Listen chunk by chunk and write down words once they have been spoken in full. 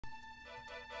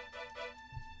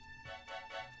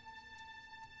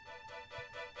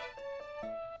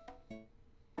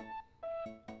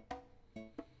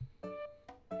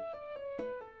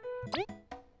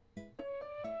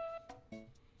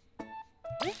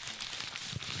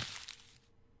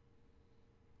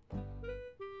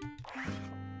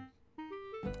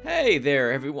Hey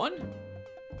there, everyone.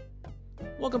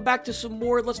 Welcome back to some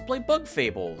more Let's Play Bug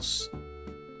Fables.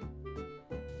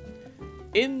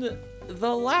 In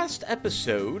the last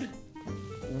episode,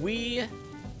 we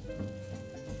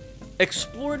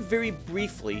explored very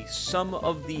briefly some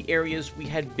of the areas we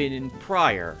had been in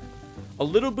prior. A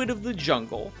little bit of the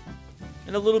jungle,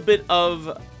 and a little bit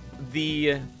of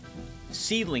the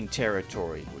seedling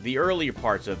territory, the earlier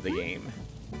parts of the game,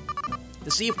 to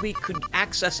see if we could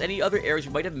access any other areas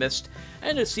we might have missed,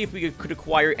 and to see if we could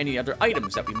acquire any other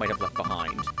items that we might have left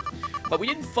behind. But we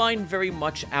didn't find very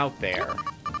much out there.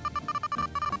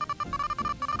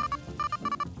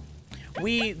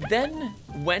 We then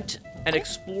went and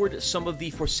explored some of the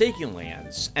Forsaken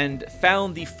Lands, and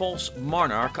found the False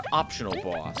Monarch optional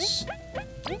boss.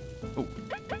 Ooh,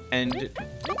 and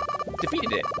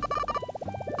defeated it.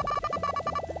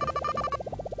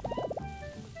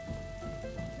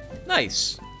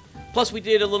 Nice. Plus, we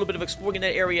did a little bit of exploring in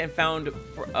that area and found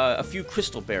a few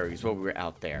crystal berries while we were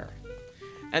out there.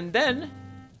 And then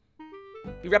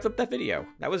we wrapped up that video.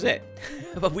 That was it.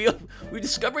 But we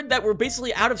discovered that we're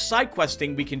basically out of side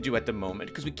questing we can do at the moment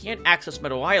because we can't access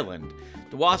Meadow Island.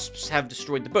 The wasps have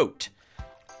destroyed the boat.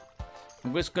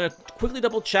 I'm just going to quickly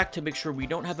double check to make sure we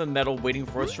don't have a medal waiting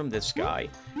for us from this guy.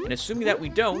 And assuming that we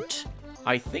don't,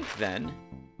 I think then,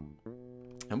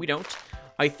 and we don't,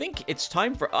 I think it's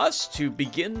time for us to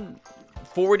begin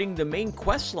forwarding the main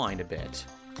quest line a bit.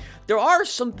 There are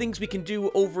some things we can do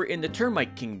over in the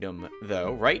Termite Kingdom,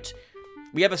 though, right?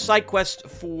 We have a side quest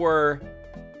for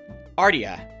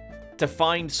Ardia to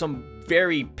find some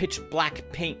very pitch black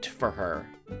paint for her.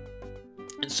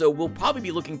 And so we'll probably be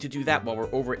looking to do that while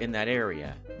we're over in that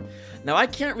area. Now, I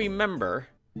can't remember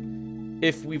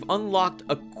if we've unlocked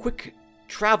a quick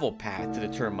travel path to the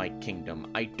Termite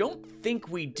Kingdom. I don't think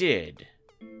we did.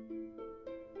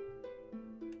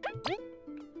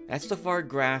 That's the far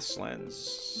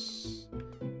grasslands.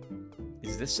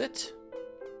 Is this it?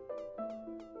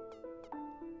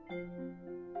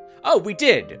 Oh, we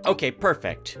did! Okay,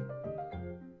 perfect.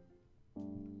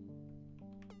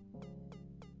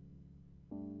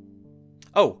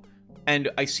 Oh, and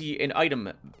I see an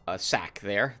item sack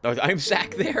there. The item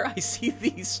sack there. I see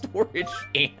the storage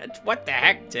ant. What the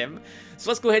heck, Tim? So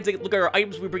let's go ahead and take a look at our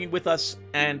items we're bringing with us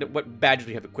and what badges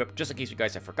we have equipped, just in case you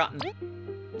guys have forgotten.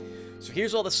 So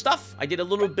here's all the stuff. I did a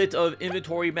little bit of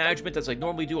inventory management as I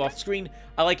normally do off screen.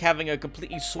 I like having a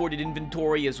completely sorted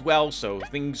inventory as well, so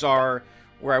things are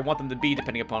where I want them to be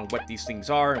depending upon what these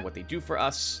things are and what they do for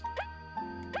us.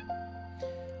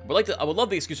 I would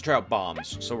love the excuse to try out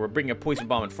bombs, so we're bringing a poison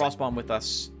bomb and frost bomb with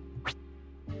us.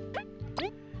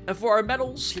 And for our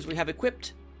medals, here's what we have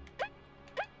equipped.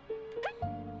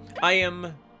 I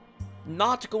am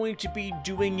not going to be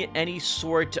doing any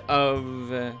sort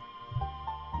of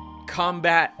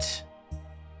combat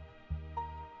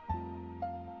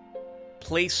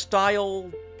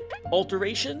playstyle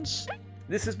alterations.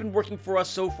 This has been working for us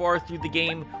so far through the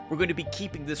game. We're going to be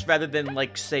keeping this rather than,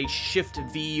 like, say, Shift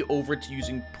V over to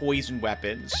using poison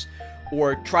weapons,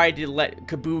 or try to let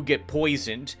Kabbu get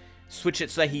poisoned, switch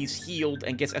it so that he's healed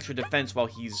and gets extra defense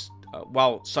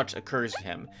while such occurs to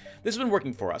him. This has been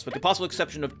working for us, with the possible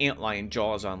exception of Antlion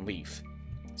Jaws on Leif,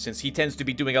 since he tends to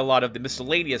be doing a lot of the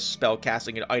miscellaneous spell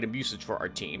casting and item usage for our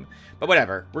team. But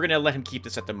whatever, we're going to let him keep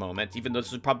this at the moment, even though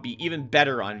this would probably be even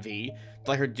better on V,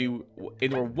 to let her do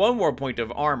one more point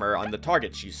of armor on the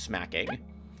target she's smacking.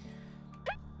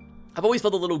 I've always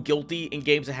felt a little guilty in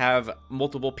games that have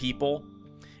multiple people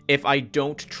if I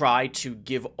don't try to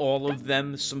give all of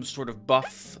them some sort of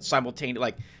buff simultaneously,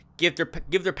 like give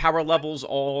their power levels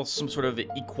all some sort of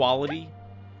equality.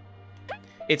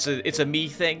 It's a me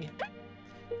thing.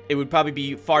 It would probably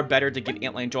be far better to give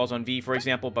Antlion Jaws on V, for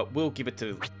example, but we'll give it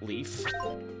to Leif.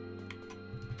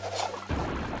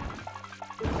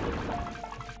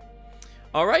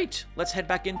 Alright, let's head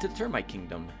back into the Termite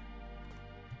Kingdom.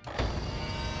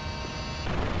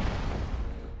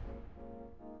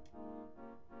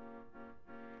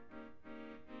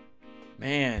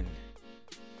 Man,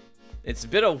 it's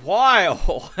been a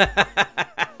while.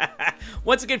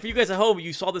 Once again, for you guys at home,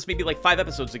 you saw this maybe like 5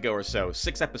 episodes ago or so,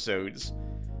 6 episodes.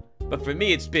 But for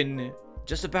me, it's been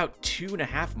just about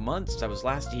 2.5 months since I was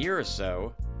last here or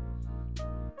so.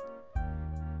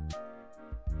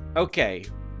 Okay,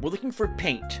 we're looking for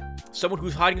paint. Someone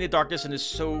who's hiding in the darkness and is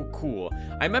so cool.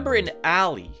 I remember an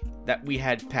alley that we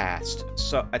had passed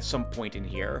at some point in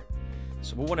here.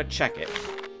 So we'll want to check it.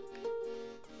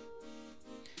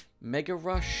 Mega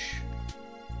Rush.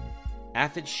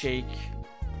 Aphid Shake.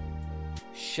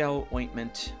 Shell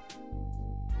Ointment.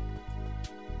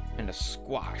 And a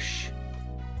Squash.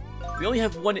 We only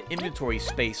have one inventory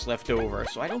space left over,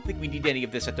 so I don't think we need any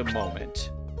of this at the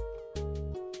moment.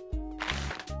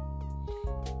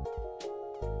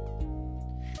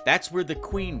 That's where the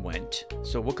queen went,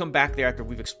 so we'll come back there after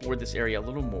we've explored this area a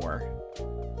little more.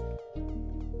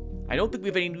 I don't think we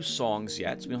have any new songs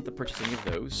yet, so we don't have to purchase any of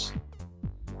those.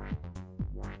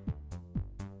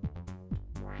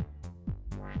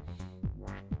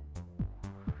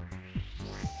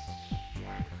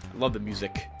 I love the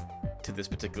music to this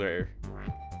particular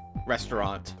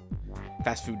restaurant,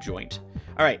 fast food joint.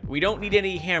 Alright, we don't need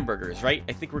any hamburgers, right?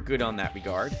 I think we're good on that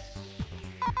regard.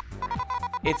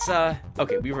 It's,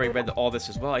 okay, we've already read all this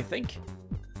as well, I think.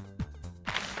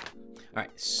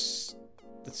 Alright, let's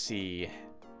see.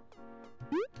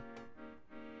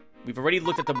 We've already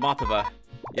looked at the Mothava,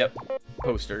 yep,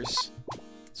 posters.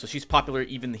 So she's popular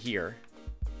even here.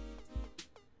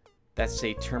 That's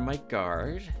a termite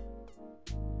guard.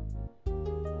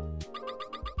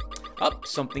 Oh,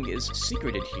 something is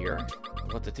secreted here.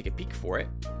 We'll have to take a peek for it.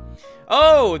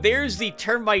 Oh, there's the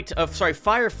termite of, sorry,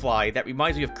 firefly that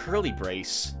reminds me of Curly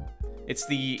Brace. It's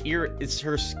the ear, it's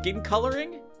her skin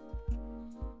coloring?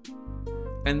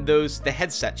 And the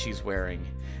headset she's wearing.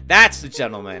 That's the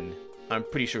gentleman, I'm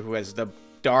pretty sure, who has the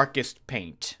darkest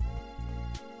paint.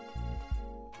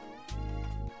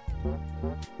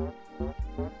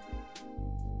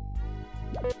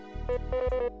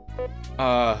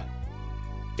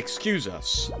 Excuse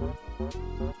us.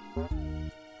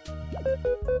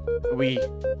 We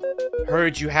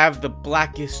heard you have the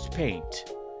blackest paint.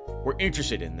 We're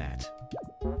interested in that.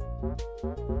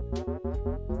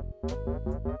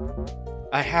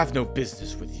 I have no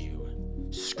business with you.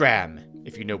 Scram,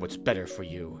 if you know what's better for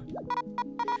you.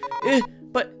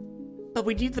 But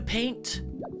we need the paint.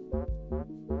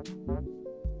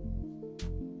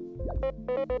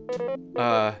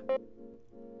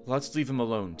 Let's leave him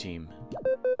alone, team.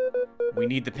 We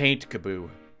need the paint, Kabbu.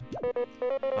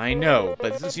 I know, but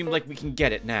it doesn't seem like we can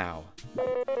get it now.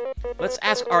 Let's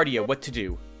ask Ardia what to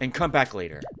do, and come back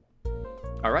later.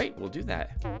 Alright, we'll do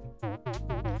that.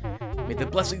 May the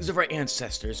blessings of our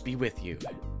ancestors be with you.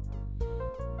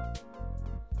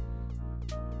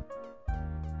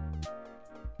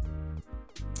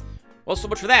 Well, so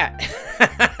much for that.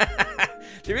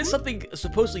 There is something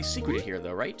supposedly secreted here,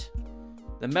 though, right?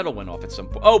 The metal went off at some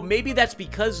point. Oh, maybe that's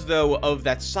because, though, of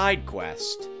that side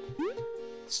quest.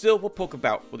 Still, we'll poke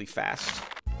about really fast.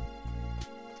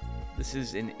 This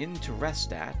is an inn to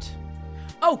rest at.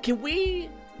 Oh, can we...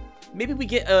 Maybe we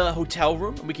get a hotel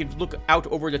room, and we can look out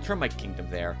over the Termite Kingdom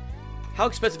there. How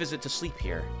expensive is it to sleep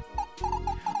here?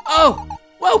 Oh!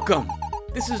 Welcome!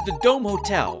 This is the Dome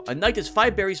Hotel. A night is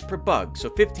 5 berries per bug,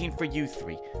 so 15 for you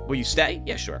 3. Will you stay?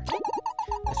 Yeah, sure.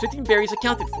 That's 15 berries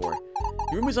accounted for.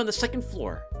 Your room is on the 2nd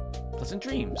floor. Pleasant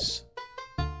dreams.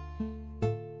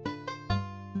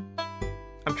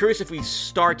 I'm curious if we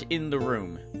start in the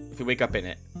room, if we wake up in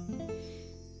it.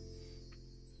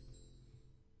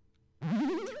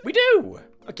 We do!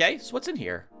 Okay, so what's in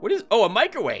here? What is... Oh, a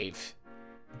microwave!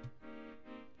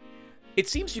 It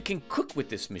seems you can cook with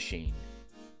this machine.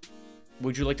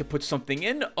 Would you like to put something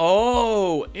in?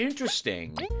 Oh,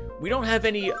 interesting. We don't have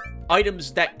any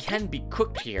items that can be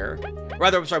cooked here.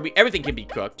 Rather, I'm sorry, everything can be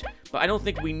cooked, but I don't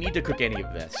think we need to cook any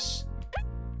of this.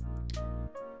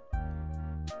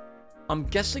 I'm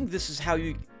guessing this is how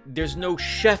you... There's no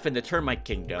chef in the Termite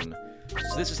Kingdom,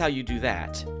 so this is how you do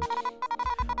that.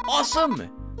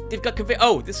 Awesome! They've got convey...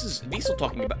 Oh, this is Diesel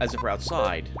talking about as if we're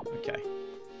outside. Okay.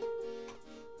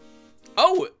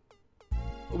 Oh!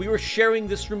 We were sharing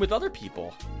this room with other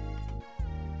people.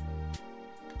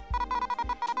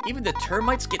 Even the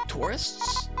termites get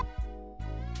tourists?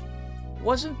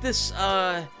 Wasn't this,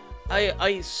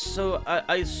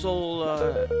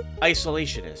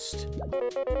 isolationist?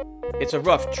 It's a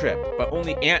rough trip, but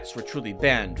only ants were truly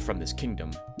banned from this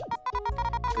kingdom.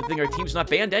 Good thing our team's not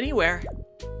banned anywhere.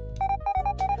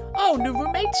 Oh, new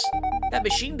roommates? That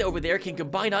machine over there can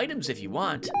combine items if you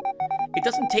want. It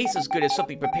doesn't taste as good as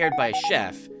something prepared by a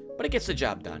chef, but it gets the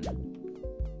job done.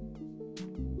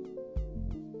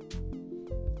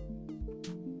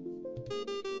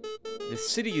 The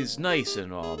city is nice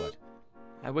and all, but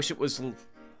I wish it was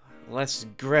less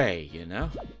gray, you know?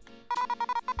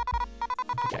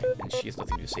 Okay, and she has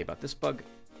nothing to say about this bug.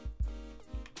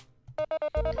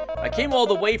 I came all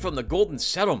the way from the Golden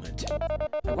Settlement.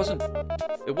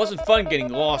 It wasn't fun getting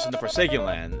lost in the Forsaken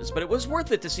Lands, but it was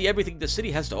worth it to see everything the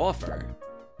city has to offer.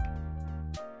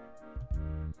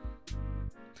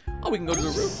 Oh, we can go to the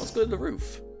roof. Let's go to the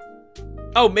roof.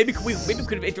 Oh, maybe we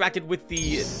could have interacted with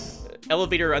the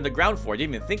elevator on the ground floor. I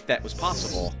didn't even think that was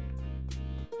possible.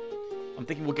 I'm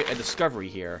thinking we'll get a discovery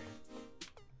here.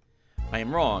 I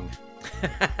am wrong.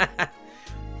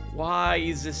 Why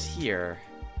is this here?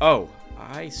 Oh,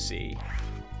 I see.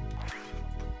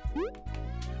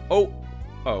 Oh.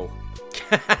 Oh.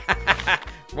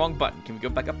 Wrong button. Can we go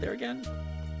back up there again?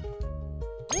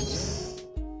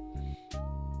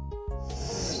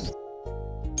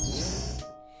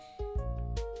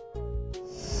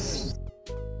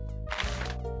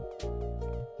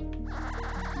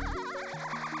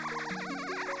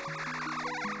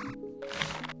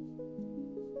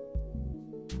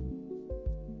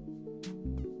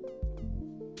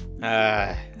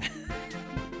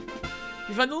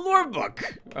 We found the lore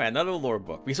book! Alright, another lore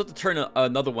book. We still have to turn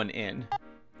another one in.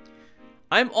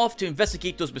 I'm off to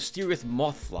investigate those mysterious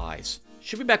moth flies.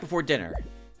 Should be back before dinner.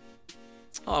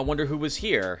 Oh, I wonder who was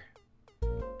here.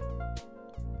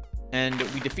 And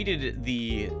we defeated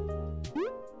the...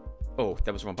 Oh,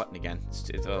 that was the wrong button again.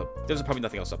 There's probably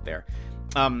nothing else up there.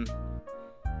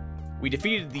 We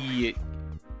defeated the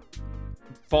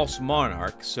false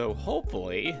monarch, so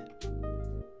hopefully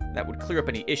that would clear up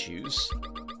any issues.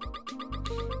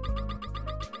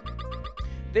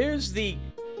 There's the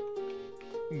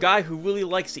guy who really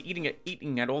likes to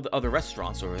eating at all the other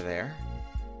restaurants over there.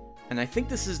 And I think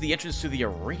this is the entrance to the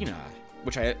arena,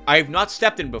 which I've not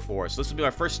stepped in before, so this will be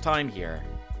our first time here.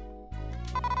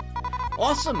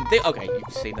 Awesome! Okay, you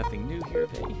say nothing new here,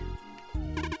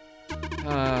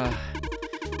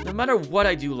 no matter what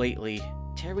I do lately,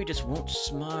 Terry just won't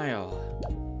smile.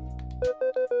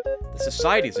 The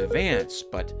society's advanced,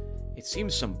 but it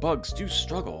seems some bugs do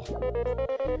struggle.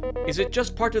 Is it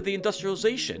just part of the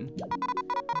industrialization?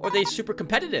 Or are they super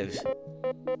competitive?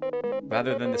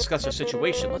 Rather than discuss our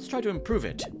situation, let's try to improve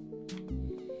it.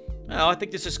 Well, I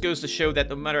think this just goes to show that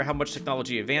no matter how much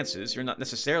technology advances, you're not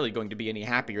necessarily going to be any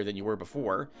happier than you were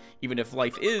before, even if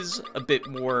life is a bit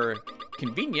more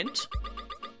convenient.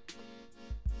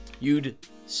 You'd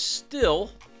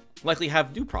still likely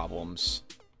have new problems.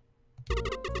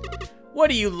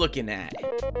 What are you looking at?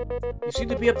 You seem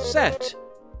to be upset.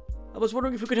 I was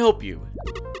wondering if we could help you.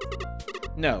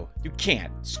 No, you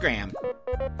can't. Scram.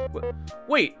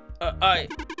 Wait,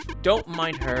 don't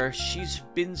mind her. She's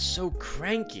been so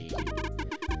cranky.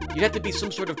 You'd have to be some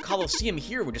sort of Colosseum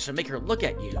hero just to make her look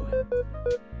at you.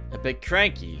 A bit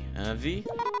cranky, huh, V?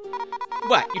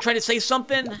 What, you trying to say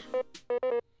something?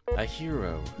 A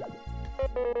hero.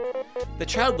 The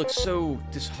child looks so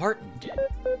disheartened.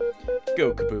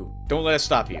 Go, Kabbu. Don't let us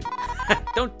stop you.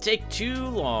 Don't take too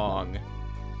long.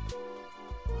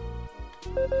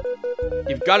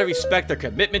 You've got to respect their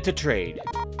commitment to trade.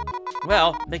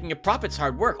 Well, making a profit's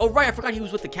hard work. Oh, right, I forgot he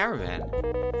was with the caravan.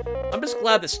 I'm just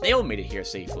glad the snail made it here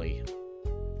safely.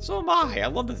 So am I. I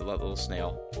love this little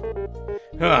snail.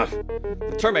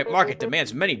 The termite market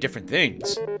demands many different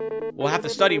things. We'll have to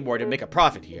study more to make a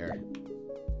profit here.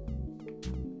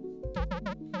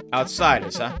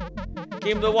 Outsiders, huh?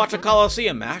 Came to watch a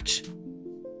Colosseum match?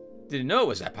 Didn't know it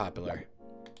was that popular.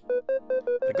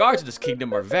 The guards of this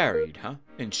kingdom are varied, huh?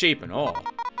 In shape and all.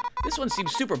 This one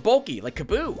seems super bulky, like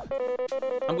Kabbu.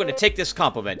 I'm gonna take this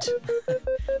compliment.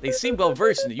 They seem well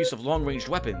versed in the use of long-range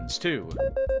weapons, too.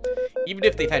 Even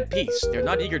if they've had peace, they're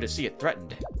not eager to see it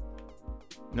threatened.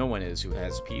 No one is who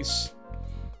has peace.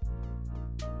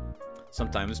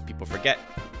 Sometimes people forget.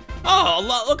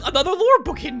 Oh, look, another lore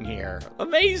book hidden here.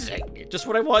 Amazing. Just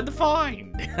what I wanted to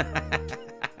find.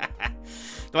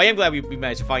 Though I am glad we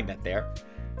managed to find that there.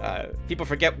 People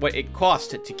forget what it costs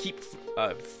to keep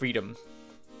freedom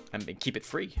and keep it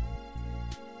free.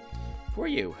 Who are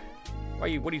you? What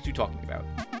are you two talking about?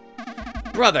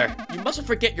 Brother, you mustn't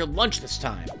forget your lunch this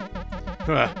time.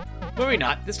 Worry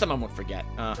not. This time I won't forget.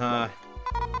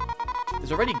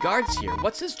 There's already guards here.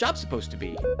 What's his job supposed to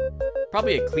be?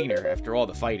 Probably a cleaner after all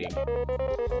the fighting.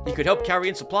 He could help carry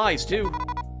in supplies, too.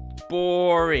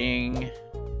 Boring.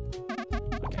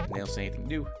 Okay, they don't say anything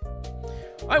new.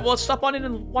 Alright, well, let's stop on in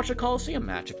and watch a Colosseum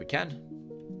match if we can.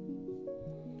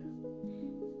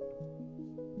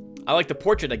 I like the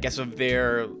portrait, I guess, of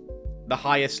the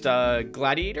highest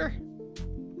gladiator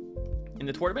in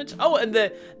the tournament. Oh, and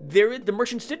the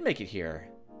merchants did make it here.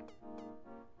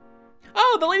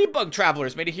 Oh, the ladybug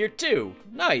travelers made it here too.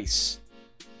 Nice.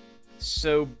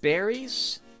 So,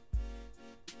 berries,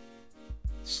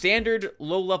 standard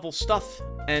low-level stuff,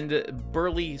 and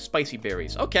burly spicy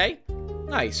berries. Okay,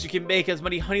 nice. You can make as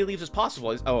many honey leaves as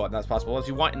possible. Oh, not as possible as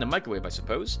you want in the microwave, I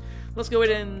suppose. Let's go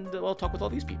ahead and well, talk with all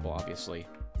these people, obviously.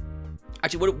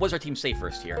 Actually, what does our team say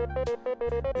first here?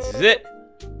 This is it.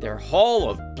 Their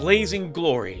Hall of Blazing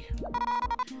Glory.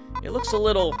 It looks a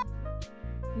little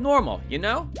normal, you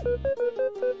know?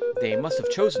 They must have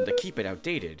chosen to keep it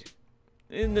outdated.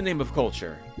 In the name of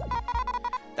culture.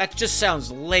 That just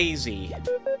sounds lazy.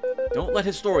 Don't let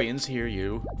historians hear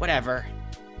you. Whatever.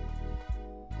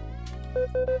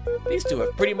 These two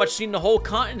have pretty much seen the whole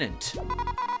continent.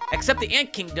 Except the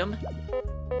Ant Kingdom.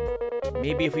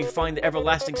 Maybe if we find the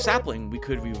Everlasting Sapling, we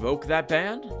could revoke that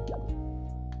ban?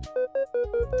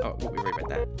 Oh, we read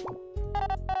that.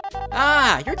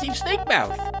 Ah, you're Team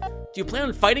Snakemouth. Do you plan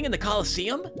on fighting in the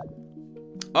Colosseum?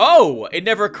 Oh, it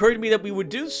never occurred to me that we would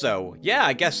do so. Yeah,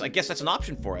 I guess that's an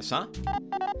option for us, huh?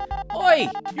 Oi,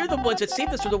 you're the ones that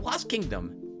saved us from the Wasp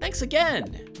Kingdom. Thanks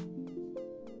again.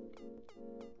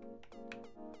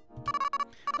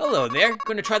 Hello there.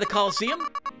 Going to try the Colosseum?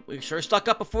 We sure stock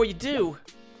up before you do.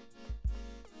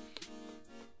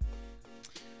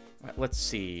 Alright, let's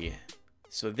see.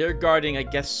 So they're guarding, I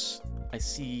guess, I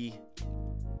see...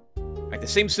 Alright, the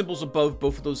same symbols above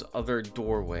both of those other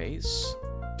doorways.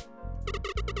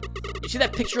 You see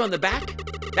that picture on the back?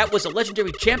 That was a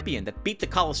legendary champion that beat the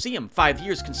Colosseum 5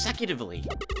 years consecutively.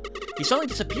 He suddenly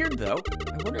disappeared, though.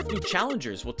 I wonder if new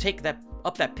challengers will take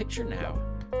up that picture now.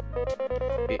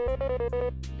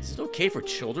 Is it okay for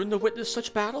children to witness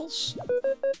such battles?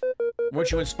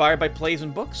 Weren't you inspired by plays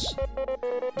and books?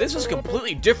 This is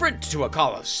completely different to a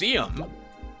Colosseum.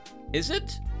 Is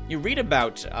it? You read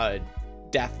about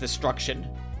death, destruction,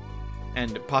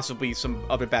 and possibly some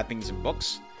other bad things in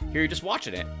books. Here you're just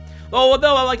watching it. Oh,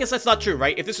 no, I guess that's not true,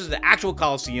 right? If this is the actual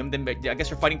Colosseum, then I guess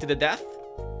you're fighting to the death?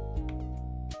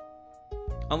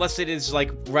 Unless it is,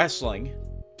 like, wrestling.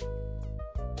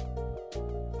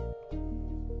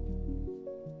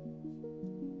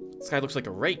 This guy looks like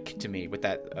a rake to me with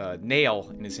that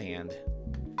nail in his hand.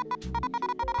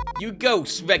 You go,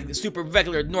 super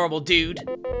regular normal dude.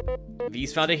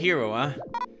 V's found a hero, huh?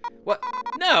 What?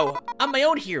 No, I'm my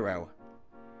own hero.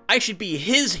 I should be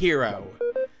his hero.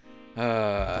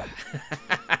 Huh.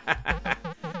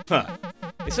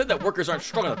 They said that workers aren't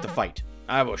strong enough to fight.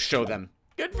 I will show them.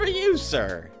 Good for you,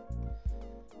 sir.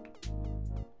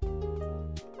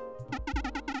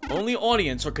 Only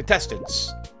audience or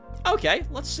contestants. Okay,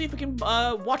 let's see if we can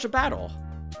watch a battle.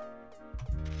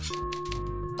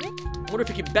 I wonder if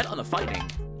we can bet on the fighting.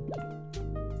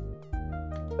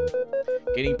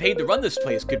 Getting paid to run this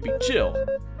place could be chill.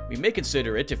 We may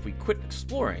consider it if we quit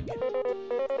exploring.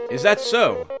 Is that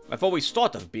so? I've always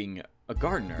thought of being a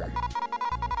gardener.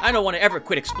 I don't want to ever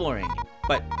quit exploring,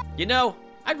 but, you know,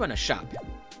 I'd run a shop.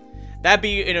 That'd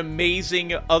be an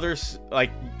amazing other,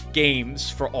 like, games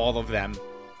for all of them,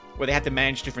 where they have to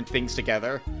manage different things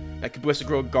together. Like, Kabbu has to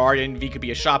grow a garden, V could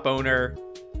be a shop owner.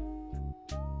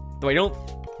 Though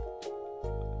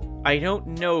I don't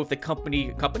know if the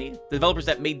the developers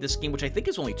that made this game, which I think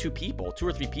is only 2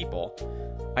 or 3 people,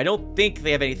 I don't think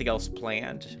they have anything else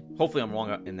planned. Hopefully I'm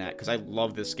wrong in that, because I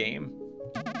love this game.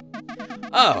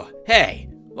 Oh, hey,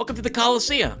 welcome to the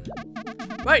Colosseum.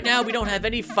 Right now, we don't have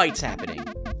any fights happening.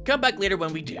 Come back later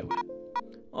when we do.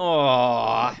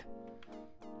 Aww.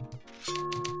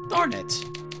 Darn it.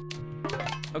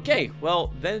 Okay,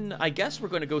 well, then I guess we're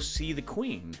going to go see the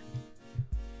Queen.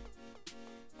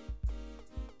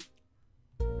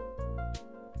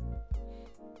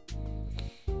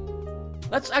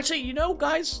 Let's actually, you know,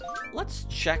 guys, let's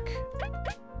check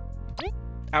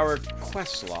our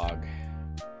quest log.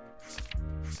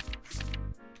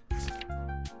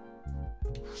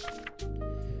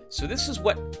 So this is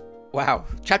what, wow,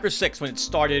 Chapter 6, when it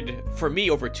started for me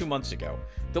over 2 months ago.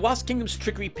 The Wasp Kingdom's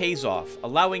trickery pays off,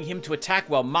 allowing him to attack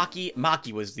while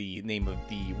Maki was the name of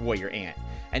the warrior ant,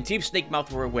 and Team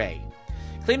Snakemouth were away.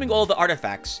 Claiming all the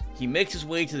artifacts, he makes his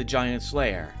way to the giant's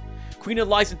lair. Queen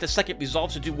Elizant II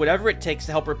resolves to do whatever it takes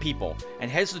to help her people,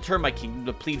 and heads to the Termite Kingdom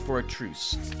to plead for a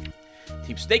truce.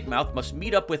 Team Snakemouth must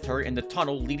meet up with her in the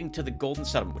tunnel leading to the Golden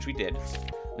Settlement, which we did.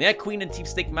 The Ant Queen and Team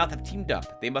Snakemouth have teamed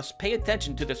up. They must pay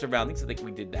attention to their surroundings. I think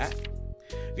we did that.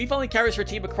 V finally carries her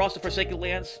team across the Forsaken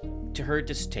Lands to her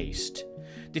distaste.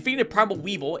 Defeating a primal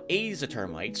weevil aids the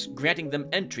termites, granting them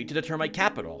entry to the termite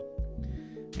capital.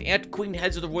 The Ant Queen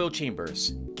heads to the royal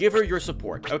chambers. Give her your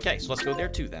support. Okay, so let's go there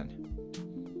too then.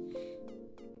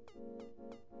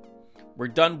 We're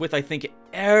done with, I think,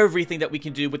 everything that we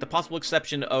can do, with the possible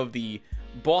exception of the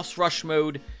boss rush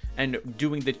mode and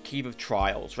doing the Cave of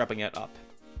Trials, wrapping it up.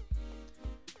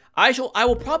 I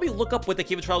will probably look up what the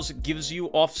Cave of Trials gives you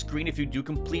off screen if you do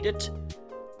complete it.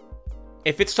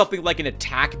 If it's something like an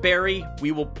attack berry,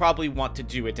 we will probably want to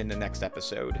do it in the next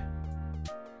episode.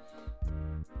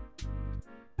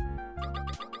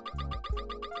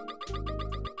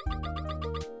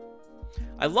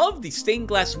 I love the stained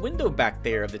glass window back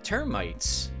there of the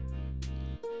termites.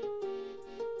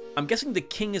 I'm guessing the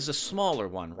king is the smaller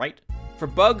one, right? For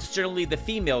bugs, generally the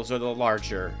females are the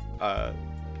larger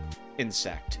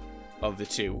insect of the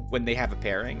two when they have a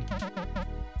pairing.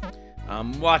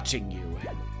 I'm watching you.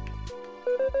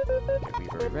 Okay, we've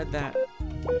already read that.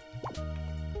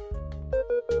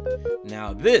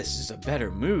 Now this is a better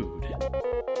mood.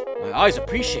 My eyes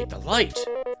appreciate the light.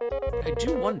 But I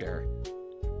do wonder,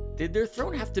 did their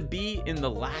throne have to be in the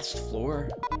last floor?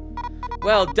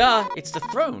 Well, duh, it's the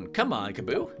throne. Come on,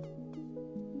 Kabbu.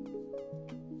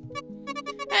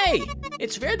 Hey,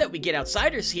 it's rare that we get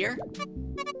outsiders here.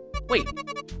 Wait,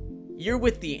 you're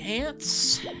with the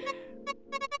ants?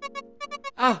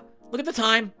 Ah, look at the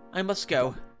time. I must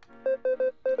go.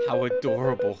 How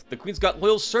adorable. The queen's got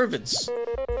loyal servants.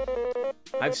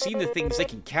 I've seen the things they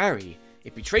can carry.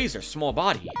 It betrays their small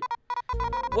body.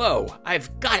 Whoa,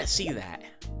 I've got to see that.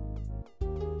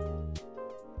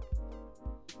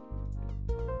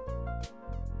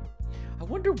 I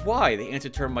wonder why the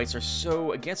anti-termites are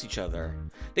so against each other.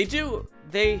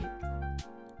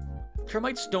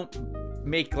 Termites don't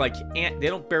make, like, they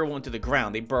don't burrow into the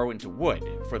ground. They burrow into wood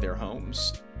for their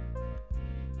homes.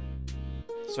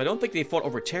 So I don't think they fought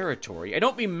over territory. I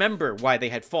don't remember why they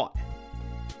had fought.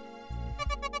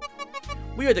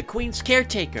 We are the Queen's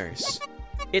caretakers.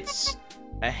 It's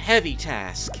a heavy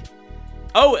task.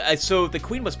 Oh, so the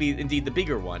Queen must be indeed the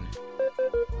bigger one.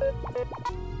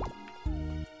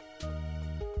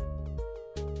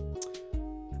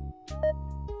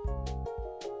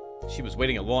 She was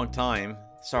waiting a long time.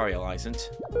 Sorry,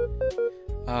 Elizant.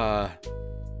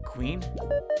 Queen?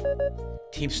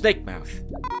 Team Snakemouth.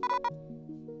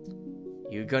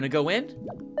 You gonna go in?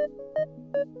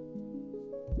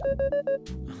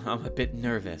 I'm a bit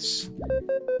nervous.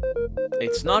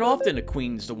 It's not often a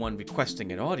queen's the one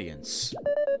requesting an audience.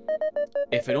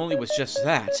 If it only was just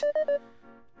that.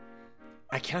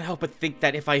 I can't help but think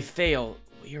that if I fail,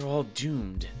 we are all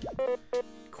doomed.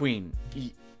 Queen,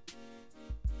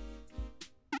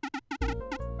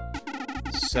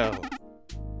 So,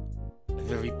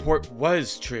 the report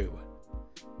was true.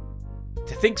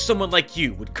 To think someone like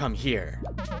you would come here.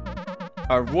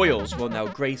 Our royals will now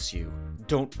grace you.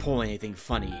 Don't pull anything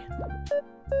funny.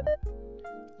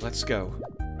 Let's go.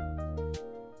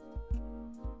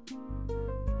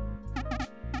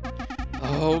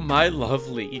 Oh, my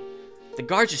lovely. The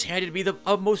guard just handed me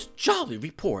a most jolly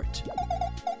report.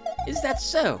 Is that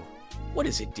so? What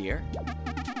is it, dear?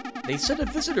 They said a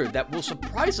visitor that will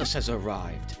surprise us has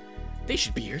arrived. They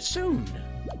should be here soon.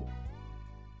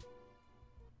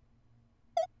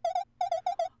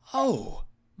 Oh,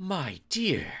 my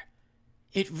dear.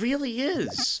 It really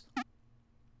is.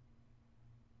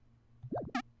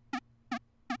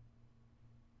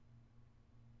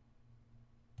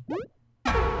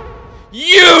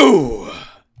 You!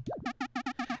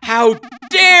 How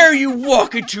dare you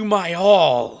walk into my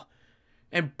hall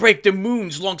and break the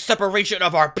moon's long separation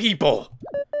of our people?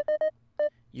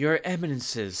 Your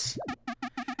Eminences,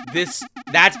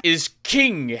 that is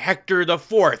King Hector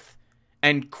IV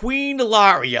and Queen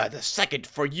Ilaria II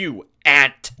for you,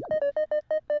 ant.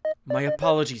 My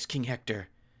apologies, King Hector.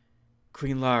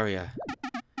 Queen Ilaria.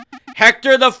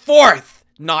 Hector IV,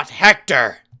 not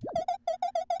Hector!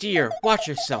 Dear, watch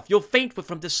yourself. You'll faint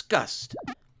from disgust.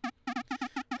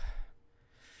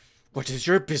 What is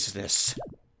your business?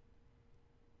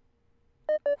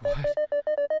 What?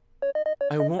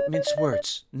 I won't mince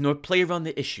words, nor play around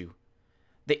the issue.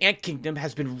 The Ant Kingdom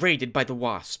has been raided by the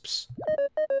wasps.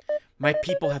 My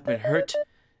people have been hurt,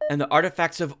 and the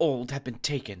artifacts of old have been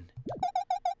taken.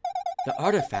 The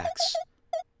artifacts?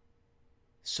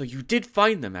 So you did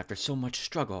find them after so much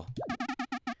struggle.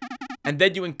 And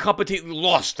then you incompetently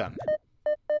lost them.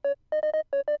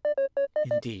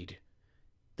 Indeed.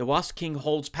 The Wasp King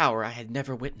holds power I had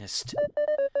never witnessed.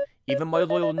 Even my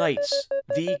loyal knights,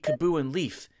 V, Kabbu, and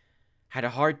Leif, had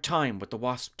a hard time with the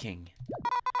Wasp King.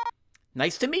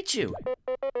 Nice to meet you.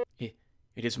 It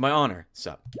is my honor,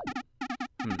 sup.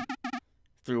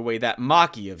 Threw away that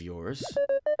Maki of yours.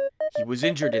 He was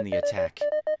injured in the attack.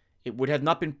 It would have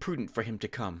not been prudent for him to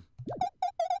come.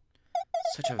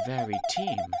 Such a varied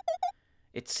team.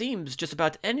 It seems just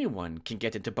about anyone can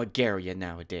get into Bugaria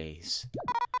nowadays.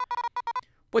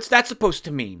 What's that supposed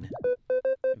to mean?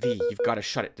 V, you've got to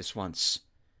shut it this once.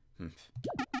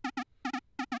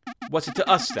 What's it to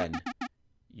us, then?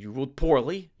 You ruled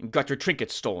poorly and got your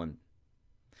trinkets stolen.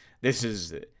 This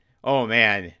is... Oh,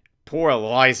 man. Poor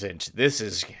Elizant. This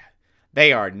is...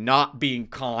 They are not being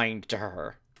kind to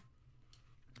her.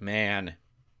 Man.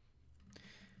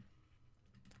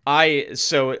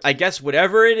 So, I guess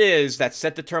whatever it is that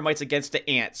set the termites against the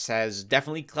ants has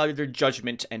definitely clouded their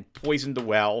judgment and poisoned the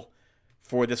well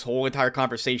for this whole entire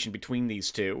conversation between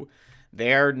these two.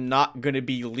 They're not going to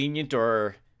be lenient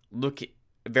or look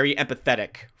very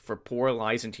empathetic for poor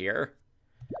Elizant here.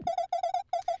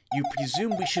 You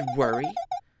presume we should worry?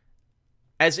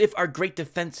 as if our great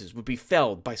defenses would be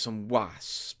felled by some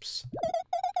wasps.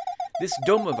 This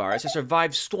dome of ours has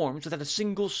survived storms without a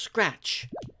single scratch.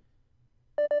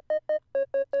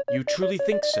 You truly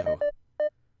think so?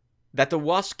 That the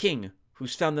Wasp King,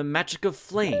 who's found the magic of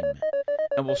flame,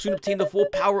 and will soon obtain the full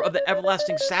power of the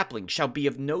Everlasting Sapling, shall be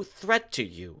of no threat to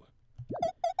you?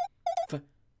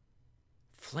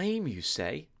 Flame, you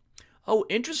say? Oh,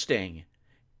 interesting.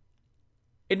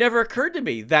 It never occurred to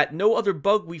me that no other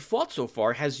bug we fought so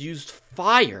far has used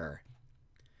fire.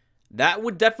 That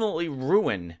would definitely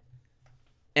ruin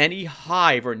any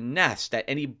hive or nest that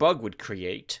any bug would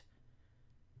create.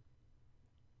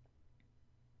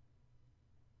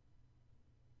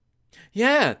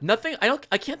 Yeah, nothing.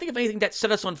 I can't think of anything that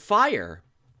set us on fire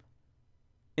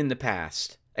in the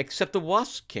past, except the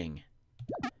Wasp King.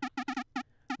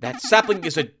 That sapling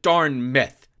is a darn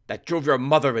myth that drove your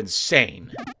mother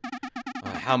insane.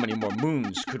 How many more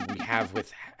moons could we have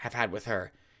had with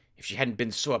her if she hadn't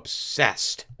been so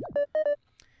obsessed?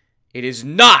 It is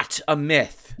not a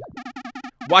myth.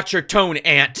 Watch your tone,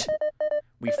 Ant.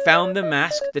 We found the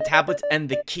mask, the tablet, and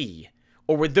the key.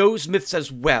 Or were those myths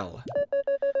as well?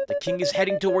 The king is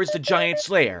heading towards the giant's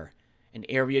lair, an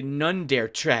area none dare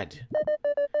tread.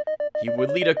 He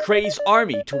would lead a crazed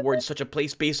army towards such a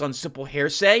place based on simple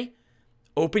hearsay?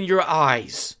 Open your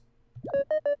eyes.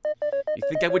 You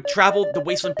think I would travel the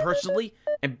wasteland personally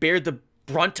and bear the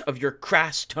brunt of your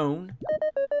crass tone?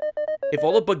 If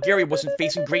all of Bugaria wasn't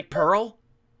facing great peril?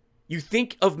 You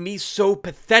think of me so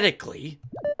pathetically?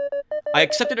 I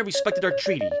accepted and respected our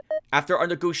treaty after our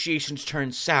negotiations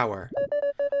turned sour.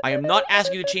 I am not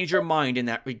asking you to change your mind in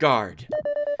that regard.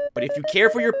 But if you care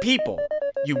for your people,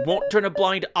 you won't turn a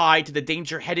blind eye to the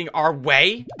danger heading our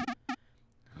way?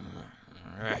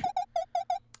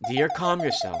 Dear, calm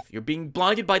yourself. You're being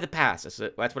blinded by the past.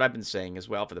 That's what I've been saying as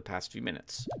well for the past few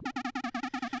minutes.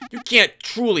 You can't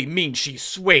truly mean she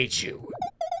swayed you.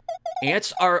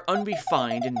 Ants are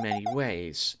unrefined in many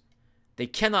ways. They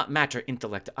cannot match our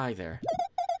intellect either.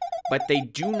 But they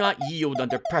do not yield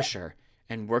under pressure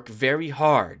and work very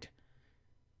hard.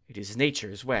 It is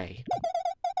nature's way.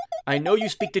 I know you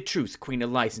speak the truth, Queen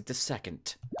Elizant II.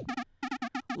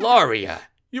 Laria,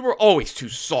 you were always too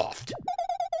soft.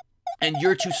 And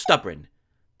you're too stubborn.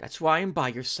 That's why I'm by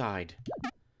your side.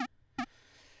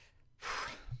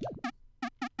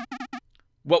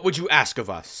 What would you ask of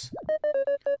us?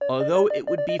 Although it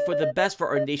would be for the best for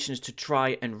our nations to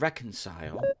try and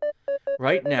reconcile,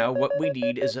 right now what we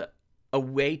need is a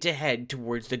way to head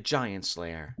towards the giant's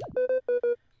lair.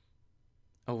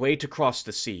 A way to cross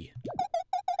the sea.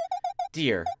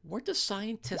 Dear, weren't the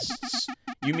scientists...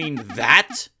 You mean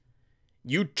that?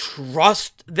 You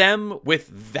trust them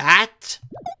with that?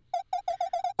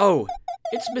 Oh,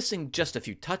 it's missing just a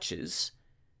few touches.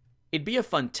 It'd be a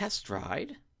fun test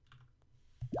ride.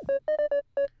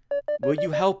 Will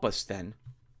you help us, then,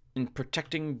 in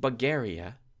protecting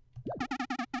Bugaria?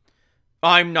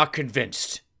 I'm not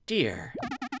convinced, dear.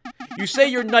 You say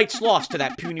your knights lost to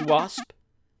that puny wasp?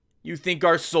 You think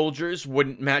our soldiers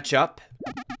wouldn't match up?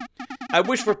 I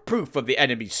wish for proof of the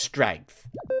enemy's strength.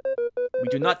 We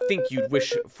do not think you'd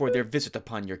wish for their visit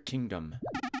upon your kingdom.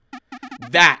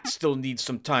 That still needs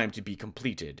some time to be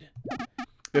completed.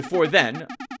 Before then,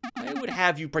 I would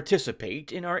have you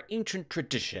participate in our ancient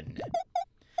tradition.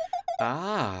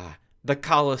 Ah, the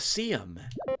Colosseum.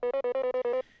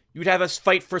 You'd have us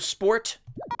fight for sport?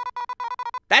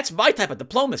 That's my type of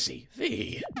diplomacy.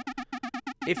 Fee.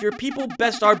 If your people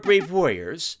best our brave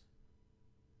warriors,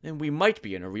 then we might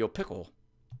be in a real pickle.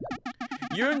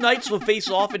 Your knights will face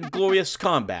off in glorious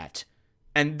combat,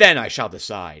 and then I shall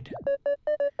decide.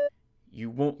 You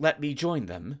won't let me join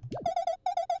them?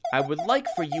 I would like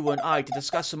for you and I to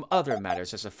discuss some other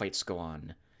matters as the fights go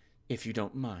on, if you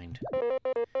don't mind.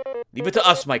 Leave it to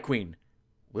us, my queen.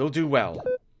 We'll do well.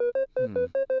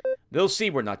 They'll see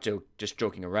we're not just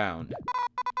joking around.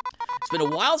 It's been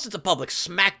a while since a public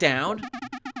smackdown.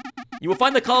 You will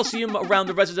find the Colosseum around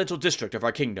the residential district of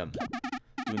our kingdom.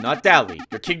 Do not dally.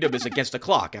 Your kingdom is against the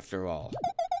clock, after all.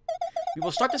 We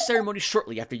will start the ceremony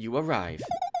shortly after you arrive.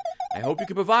 I hope you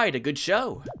can provide a good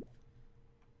show.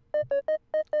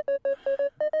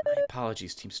 My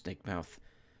apologies, Team Snakemouth,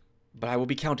 but I will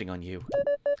be counting on you.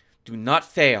 Do not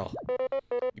fail.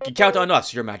 You can count on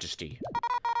us, Your Majesty.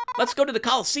 Let's go to the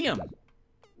Colosseum.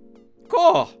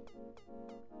 Cool.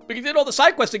 We did all the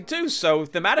side questing too, so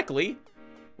thematically,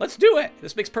 let's do it.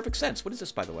 This makes perfect sense. What is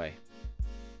this, by the way?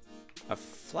 A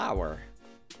flower.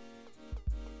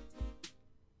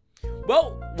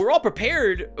 Well, we're all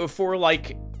prepared for,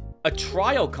 like, a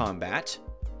trial combat.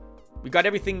 we got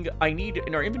everything I need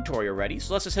in our inventory already,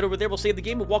 so let's just head over there, we'll save the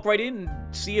game, we'll walk right in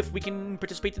and see if we can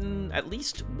participate in at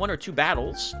least 1 or 2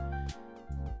 battles.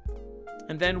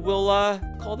 And then we'll,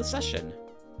 call the session.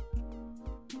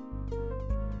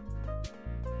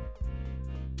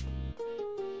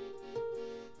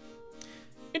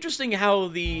 Interesting how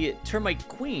the Termite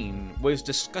Queen was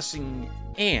discussing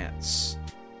ants.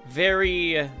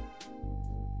 Very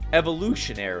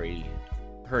evolutionary,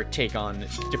 her take on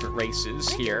different races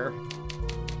here.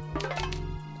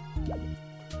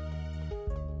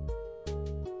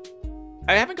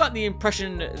 I haven't gotten the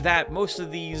impression that most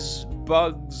of these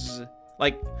bugs,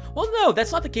 like, well, no,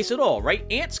 that's not the case at all, right?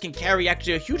 Ants can carry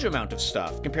actually a huge amount of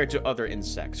stuff compared to other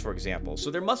insects, for example.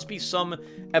 So there must be some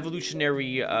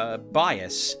evolutionary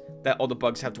bias that all the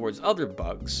bugs have towards other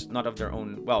bugs, not of their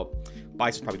own, well,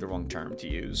 bias is probably the wrong term to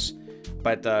use,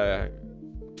 but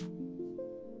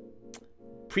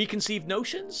preconceived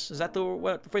notions? Is that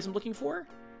the phrase I'm looking for?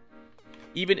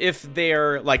 Even if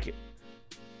they're, like,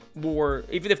 more,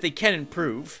 even if they can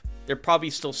improve, they're probably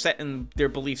still set in their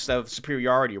beliefs of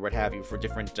superiority or what have you for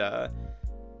different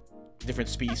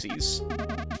species.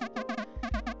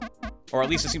 Or at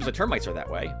least it seems the termites are that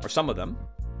way, or some of them.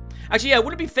 Actually, yeah, it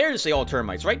wouldn't be fair to say all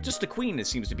termites, right? Just the queen it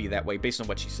seems to be that way based on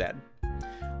what she said.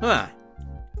 Huh.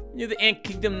 You're the Ant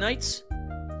Kingdom Knights?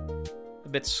 A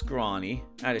bit scrawny,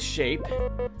 out of shape.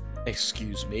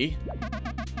 Excuse me.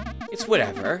 It's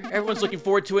whatever. Everyone's looking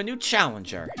forward to a new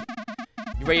challenger.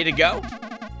 You ready to go?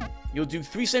 You'll do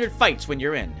 3 standard fights when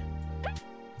you're in.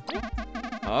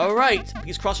 Alright,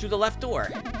 please cross through the left door.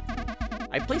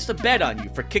 I placed a bet on you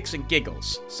for kicks and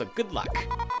giggles, so good luck.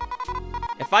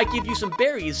 If I give you some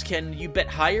berries, can you bet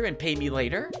higher and pay me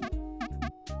later?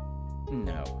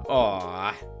 No.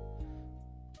 Aww.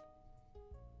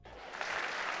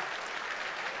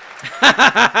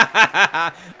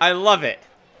 I love it.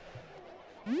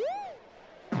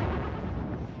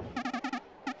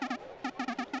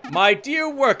 My dear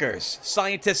workers,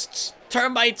 scientists,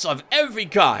 termites of every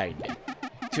kind.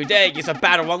 Today is a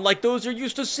battle unlike those you're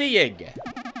used to seeing.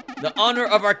 The honor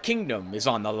of our kingdom is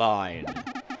on the line.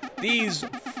 These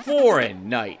foreign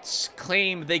knights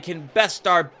claim they can best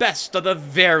our best of the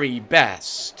very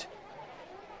best.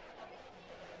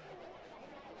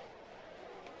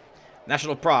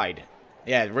 National pride.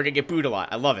 Yeah, we're gonna get booed a lot.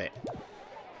 I love it.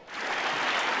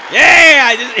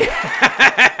 Yeah!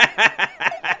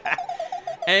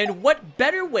 And what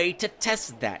better way to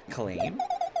test that claim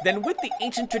than with the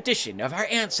ancient tradition of our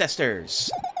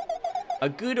ancestors? A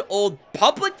good old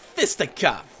public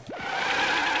fisticuff.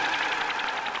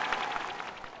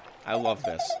 I love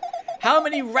this. How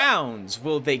many rounds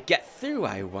will they get through,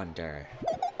 I wonder?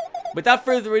 Without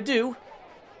further ado,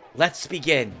 let's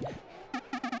begin.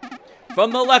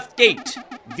 From the left gate,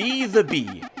 V the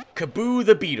Bee, Kabbu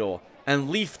the Beetle, and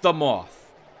Leif the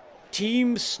Moth.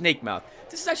 Team Snakemouth.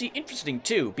 This is actually interesting,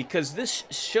 too, because this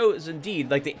shows indeed,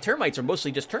 like, the termites are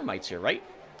mostly just termites here, right?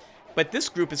 But this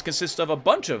group consists of a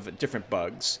bunch of different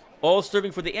bugs, all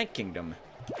serving for the Ant Kingdom.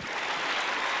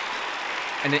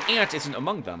 And an ant isn't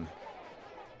among them.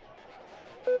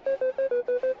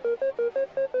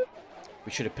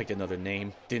 We should have picked another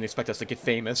name. Didn't expect us to get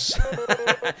famous.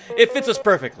 It fits us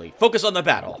perfectly. Focus on the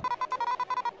battle.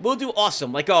 We'll do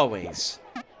awesome, like always.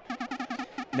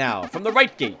 Now, from the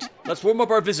right gate, let's warm up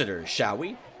our visitors, shall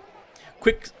we?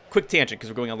 Quick tangent, because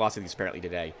we're going on lots of these apparently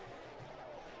today.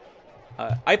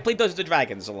 I played Dungeons &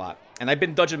 Dragons a lot, and I've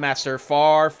been Dungeon Master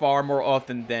far, far more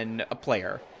often than a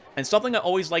player. And something I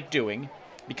always like doing,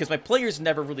 because my players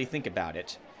never really think about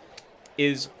it,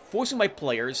 is forcing my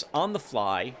players on the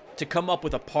fly to come up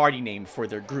with a party name for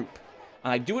their group.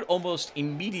 And I do it almost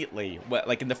immediately,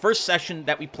 like in the first session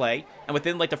that we play, and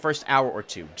within like the first hour or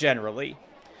two, generally.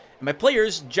 And my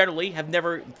players generally have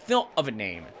never thought of a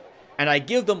name. And I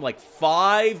give them like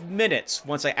 5 minutes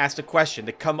once I ask the question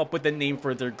to come up with a name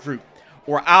for their group.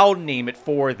 Or I'll name it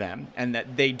for them, and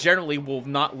that they generally will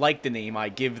not like the name I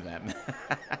give them.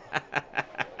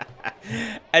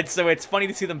 And so it's funny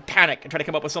to see them panic and try to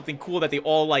come up with something cool that they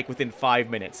all like within 5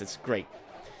 minutes. It's great.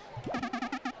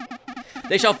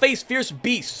 They shall face fierce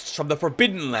beasts from the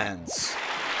Forbidden Lands.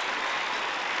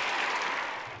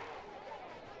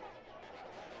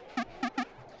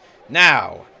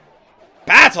 Now,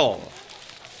 battle!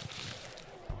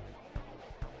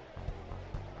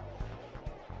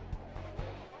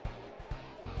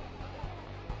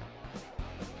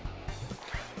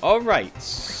 Alright,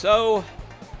 so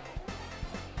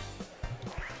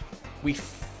we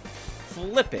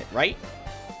flip it, right?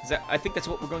 I think that's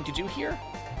what we're going to do here.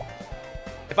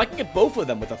 If I can get both of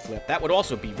them with a flip, that would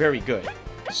also be very good.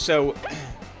 So,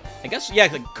 I guess, yeah,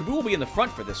 like, Kabbu will be in the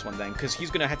front for this one, then, because he's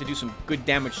going to have to do some good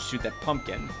damage to that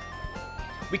pumpkin.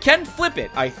 We can flip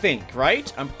it, I think,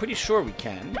 right? I'm pretty sure we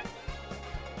can.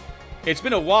 It's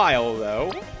been a while,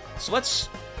 though. So let's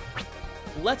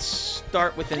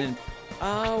start with an...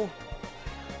 Oh...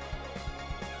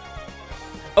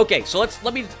 Okay, so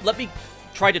let me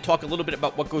try to talk a little bit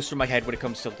about what goes through my head when it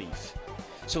comes to Leif.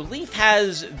 So Leif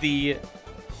has the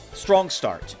strong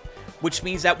start, which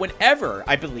means that whenever,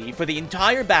 I believe, for the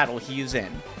entire battle he is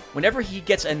in, whenever he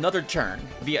gets another turn,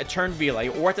 via a turn relay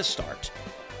or at the start,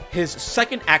 his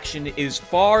second action is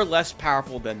far less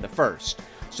powerful than the first.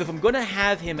 So if I'm going to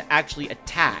have him actually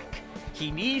attack,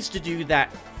 he needs to do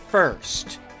that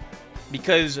first,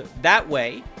 because that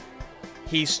way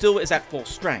he still is at full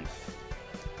strength.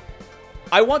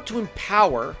 I want to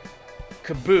empower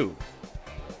Kabbu.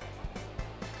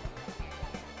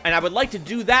 And I would like to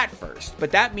do that first,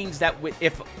 but that means that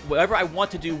if whatever I want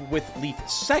to do with Leif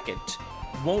second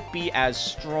won't be as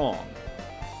strong.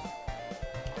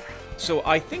 So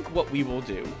I think what we will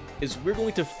do is we're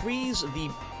going to freeze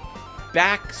the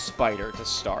back spider to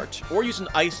start, or use an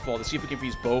ice ball to see if we can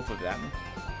freeze both of them.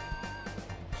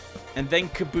 And then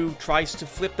Kabbu tries to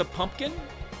flip the pumpkin,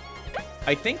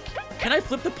 I think. Can I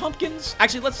flip the pumpkins?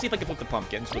 Actually, let's see if I can flip the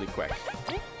pumpkins really quick.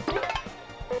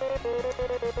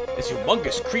 This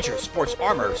humongous creature sports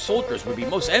armor soldiers would be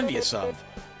most envious of.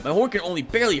 My horn can only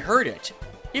barely hurt it,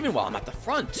 even while I'm at the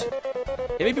front.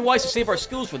 It may be wise to save our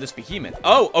skills for this behemoth.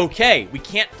 Oh, okay. We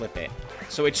can't flip it.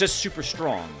 So it's just super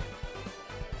strong.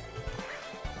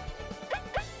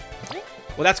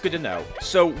 Well, that's good to know.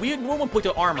 So we ignore 1 point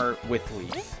of armor with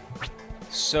Leif.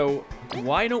 So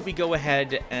why don't we go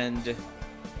ahead and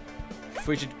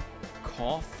frigid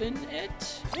coffin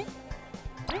it?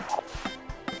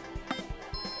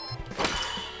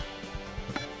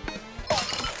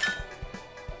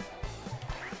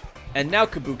 And now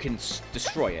Kabbu can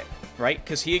destroy it, right?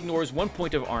 Because he ignores 1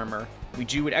 point of armor. We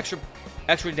do an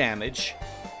extra damage.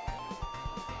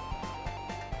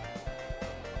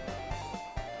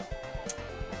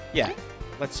 Yeah.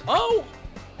 Let's... Oh!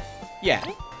 Yeah.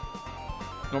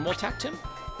 Normal attacked him?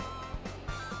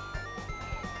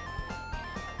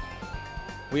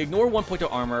 We ignore 1 point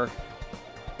of armor.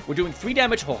 We're doing 3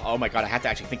 damage. Oh my god, I have to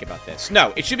actually think about this.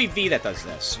 No, it should be V that does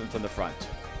this from the front.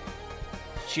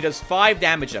 She does 5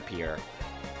 damage up here.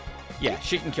 Yeah,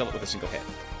 she can kill it with a single hit.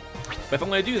 But if I'm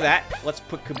going to do that, let's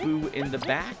put Kabbu in the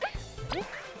back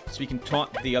so we can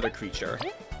taunt the other creature.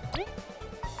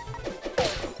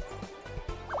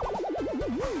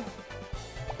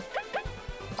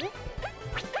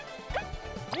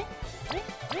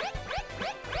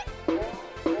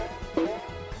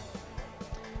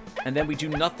 And then we do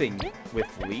nothing with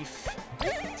Leif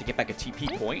to get back a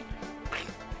TP point.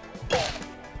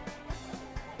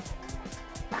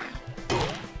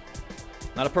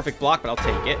 Not a perfect block, but I'll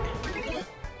take it.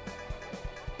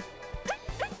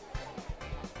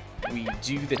 We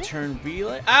do the turn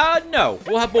relay. No.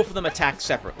 We'll have both of them attack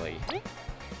separately.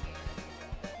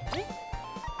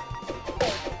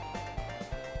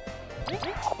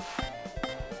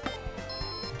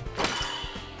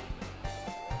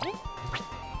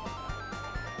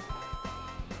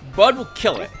 Bud will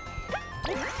kill it.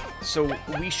 So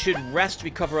we should rest,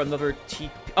 recover another TP.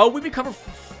 Oh, we recover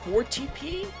 4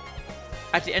 TP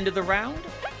at the end of the round?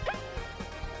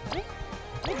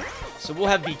 So we'll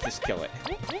have Victus kill it.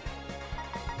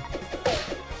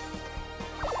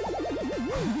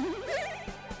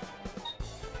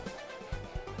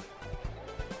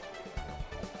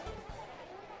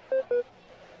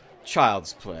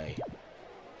 Child's play.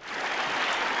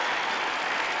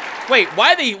 Wait,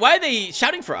 why are they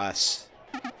shouting for us?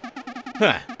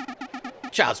 Huh.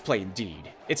 Child's play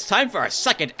indeed. It's time for our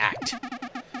second act.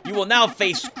 You will now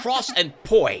face Cross and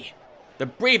Poi, the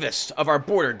bravest of our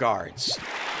border guards.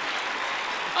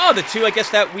 Oh, the two, I guess,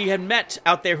 that we had met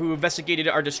out there who investigated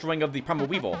our destroying of the Primal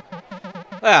Weevil.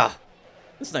 Well,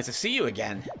 it's nice to see you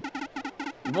again.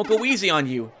 We won't go easy on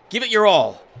you. Give it your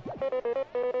all.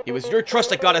 It was your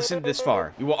trust that got us in this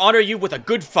far. We will honor you with a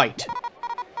good fight.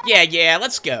 Yeah,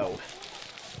 let's go.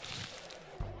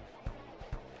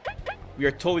 We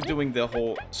are totally doing the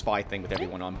whole spy thing with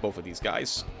everyone on both of these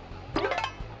guys.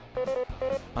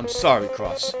 I'm sorry,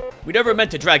 Cross. We never meant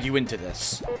to drag you into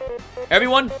this.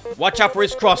 Everyone, watch out for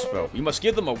his crossbow. We must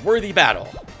give them a worthy battle.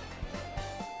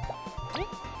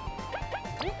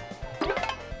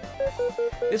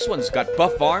 This one's got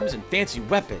buff arms and fancy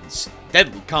weapons.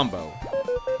 Deadly combo.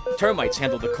 Termites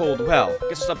handle the cold well.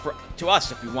 Guess it's up to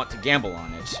us if we want to gamble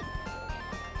on it.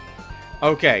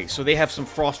 Okay, so they have some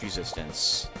frost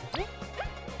resistance.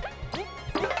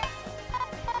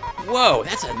 Whoa,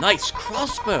 that's a nice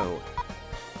crossbow.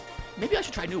 Maybe I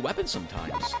should try new weapons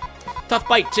sometimes. Tough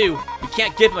bite, too. We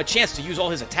can't give him a chance to use all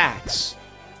his attacks.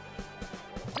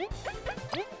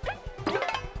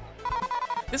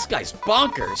 This guy's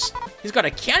bonkers. He's got a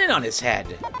cannon on his head.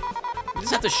 We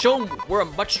just have to show him we're a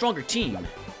much stronger team.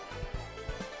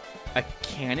 A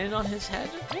cannon on his head?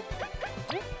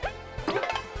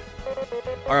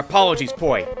 Our apologies,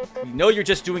 Poi. We know you're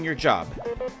just doing your job.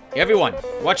 Everyone,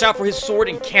 watch out for his sword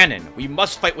and cannon. We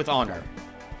must fight with honor.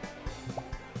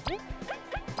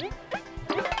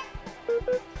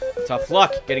 Tough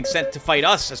luck getting sent to fight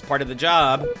us as part of the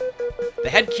job. The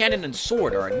head cannon and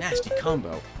sword are a nasty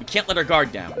combo. We can't let our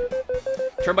guard down.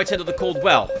 Turn by 10 to the cold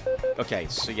well. Okay,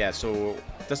 so yeah, so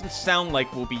it doesn't sound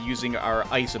like we'll be using our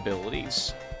ice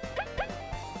abilities.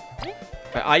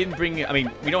 I didn't bring, I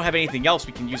mean, we don't have anything else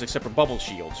we can use except for bubble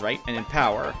shields, right? And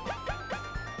empower.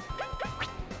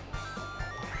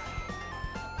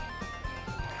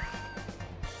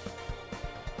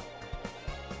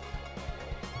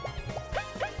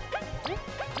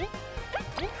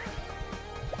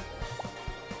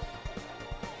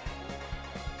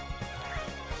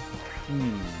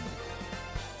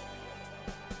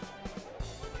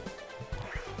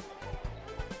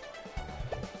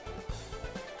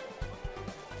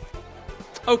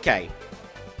 Okay.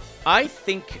 I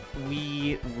think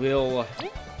we will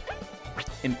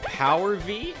empower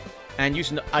V and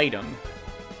use an item.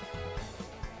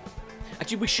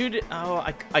 Actually, we should... Oh,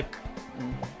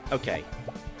 okay.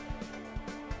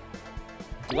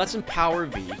 Let's empower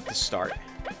V to start.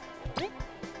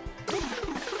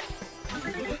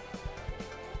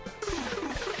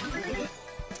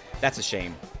 That's a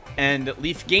shame. And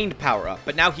Leif gained power up,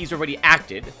 but now he's already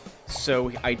acted.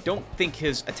 So I don't think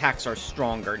his attacks are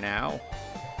stronger now.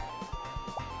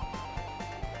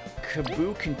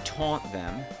 Kabbu can taunt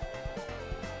them.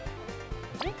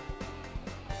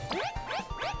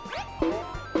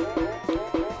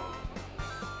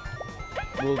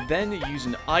 We'll then use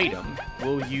an item.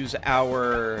 We'll use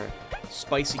our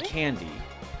spicy candy.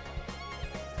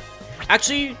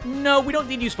 Actually, no, we don't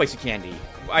need to use spicy candy.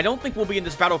 I don't think we'll be in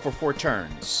this battle for 4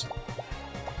 turns.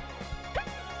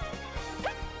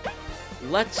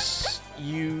 Let's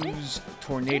use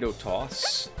Tornado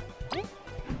Toss.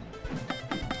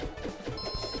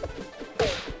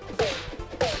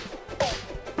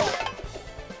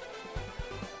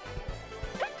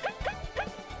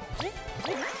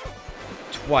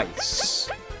 Twice.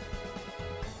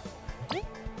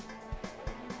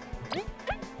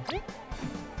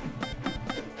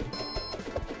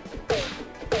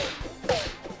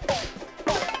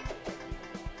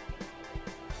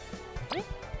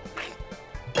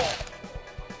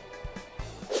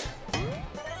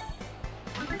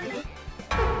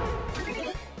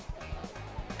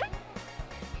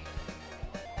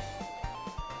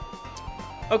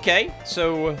 Okay,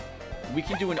 so we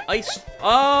can do an ice...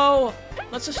 Oh!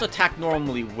 Let's just attack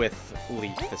normally with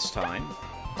Leif this time.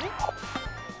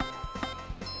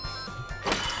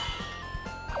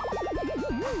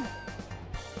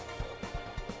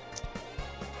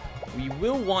 We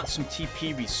will want some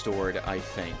TP restored, I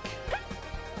think.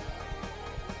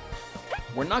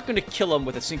 We're not going to kill him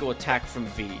with a single attack from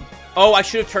V. Oh, I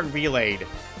should have turned Relayed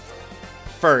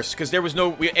first, because there was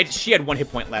no... She had 1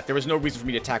 hit point left. There was no reason for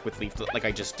me to attack with Leif like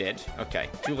I just did. Okay,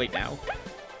 too late now.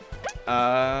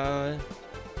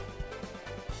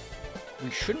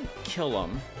 We shouldn't kill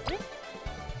him.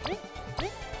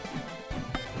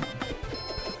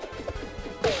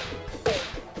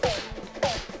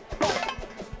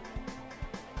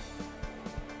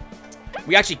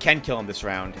 We actually can kill him this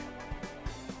round.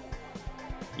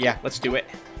 Yeah, let's do it.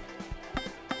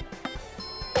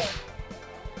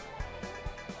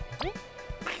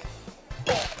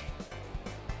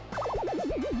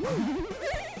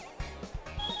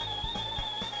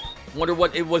 Wonder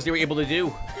what it was they were able to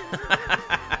do.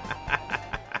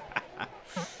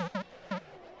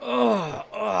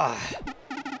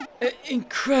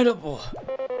 Incredible.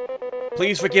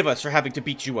 Please forgive us for having to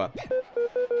beat you up.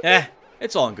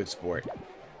 It's all in good sport.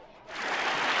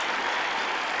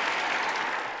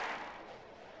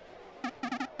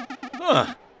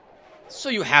 Huh. So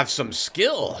you have some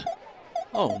skill.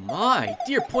 Oh my,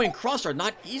 dear Point Cross are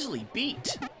not easily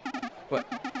beat.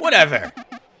 Whatever.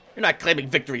 You're not claiming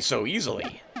victory so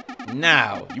easily.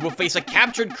 Now, you will face a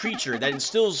captured creature that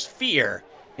instills fear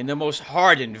in the most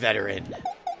hardened veteran.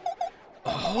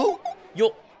 Oh?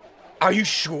 Are you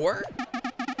sure?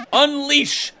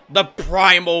 Unleash the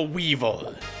Primal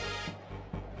Weevil.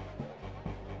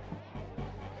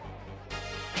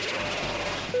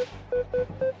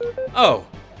 Oh.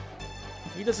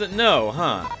 He doesn't know,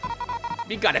 huh?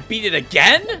 We gotta beat it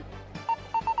again?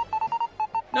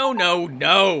 No, no,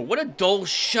 no. What a dull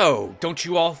show, don't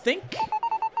you all think?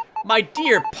 My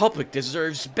dear public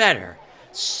deserves better.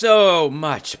 So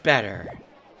much better.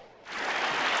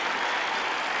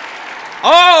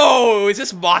 Oh, is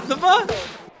this Mothava?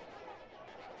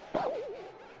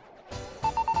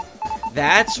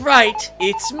 That's right,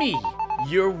 it's me.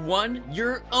 Your one,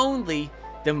 your only,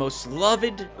 the most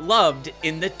loved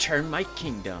in the Termite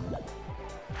Kingdom.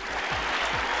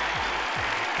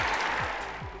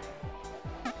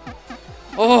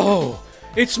 Oh,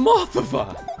 it's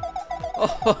Mothava.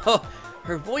 Oh,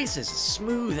 her voice is as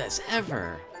smooth as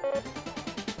ever.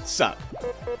 Sup?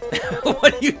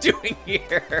 What are you doing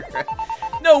here?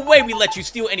 No way we let you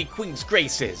steal any Queen's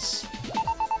graces.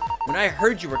 When I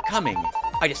heard you were coming,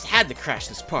 I just had to crash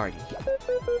this party.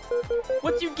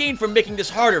 What do you gain from making this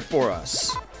harder for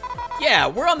us? Yeah,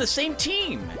 we're on the same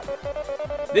team.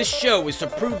 This show is to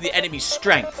prove the enemy's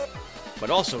strength, but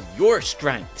also your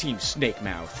strength, Team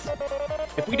Snakemouth.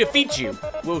 If we defeat you,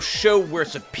 we'll show we're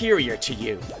superior to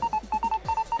you.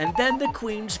 And then the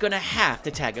Queen's gonna have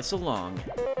to tag us along.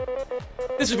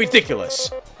 This is ridiculous.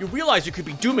 You realize you could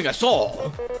be dooming us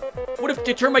all. What if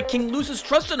the Termite King loses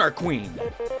trust in our Queen?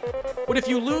 What if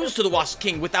you lose to the Wasp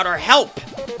King without our help?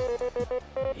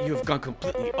 You have gone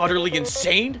completely, utterly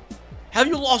insane? Have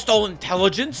you lost all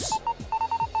intelligence?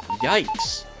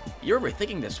 Yikes. You're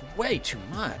overthinking this way too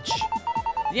much.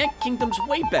 The Ant Kingdom's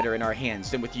way better in our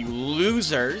hands than with you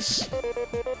losers.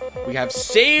 We have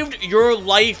saved your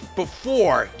life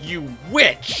before, you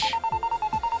witch!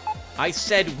 I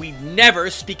said we'd never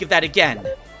speak of that again.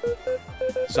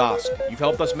 Zosp, you've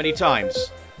helped us many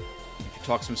times. You should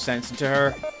talk some sense into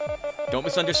her. Don't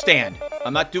misunderstand.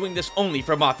 I'm not doing this only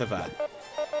for Mothava.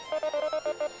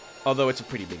 Although it's a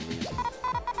pretty big reason.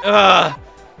 Ugh!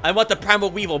 I want the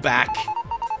Primal Weevil back.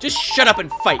 Just shut up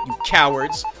and fight, you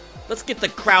cowards. Let's get the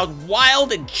crowd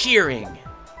wild and cheering.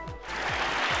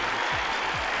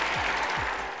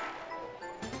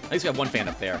 At least we have one fan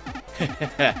up there.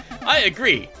 I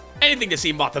agree. Anything to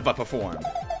see Mothava perform.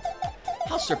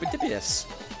 How serendipitous.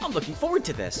 I'm looking forward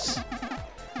to this.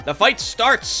 The fight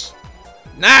starts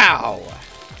now.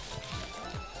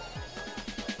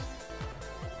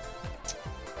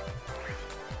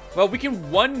 Well, we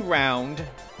can one round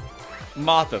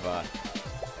Mothava.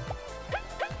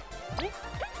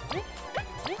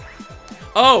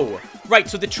 Oh, right,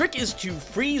 so the trick is to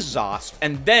freeze Zosp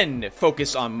and then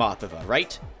focus on Mothava,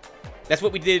 right? That's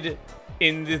what we did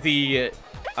in the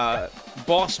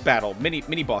boss battle,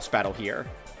 mini boss battle here.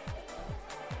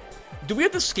 Do we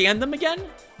have to scan them again?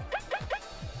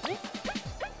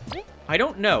 I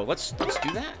don't know. Let's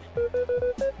do that.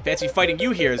 Fancy fighting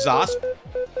you here, Zosp.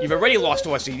 You've already lost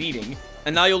to us in eating,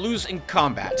 and now you'll lose in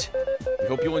combat. We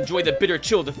hope you'll enjoy the bitter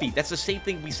chill defeat. That's the same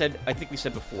thing we said, I think we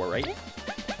said before, right?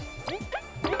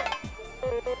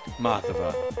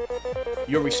 Mothava.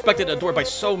 You're respected and adored by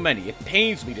so many. It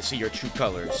pains me to see your true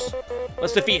colors.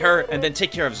 Let's defeat her and then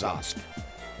take care of Zosp.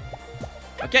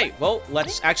 Okay, well,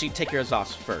 let's actually take care of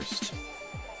Zosp first.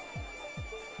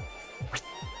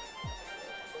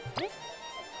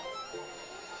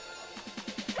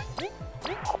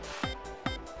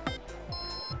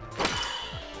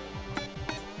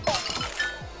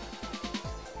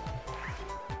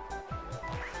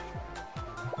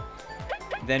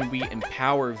 Then we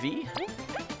empower V.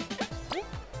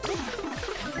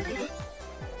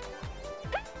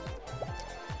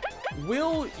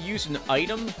 We'll use an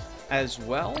item as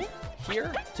well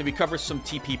here to recover some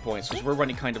TP points because we're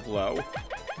running kind of low.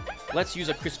 Let's use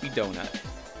a crispy donut.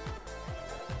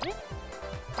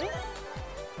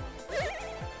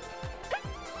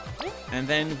 And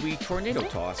then we tornado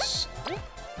toss.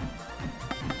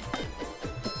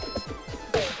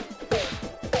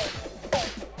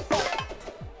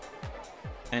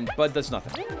 And Bud does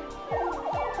nothing.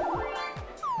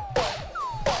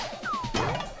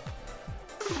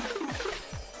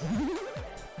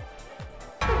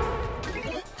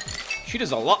 She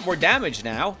does a lot more damage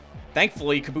now.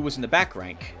 Thankfully, Kabbu was in the back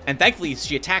rank. And thankfully,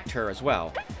 she attacked her as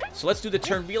well. So let's do the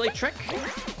turn relay trick.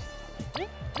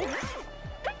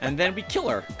 And then we kill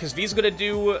her, because V's gonna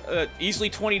do easily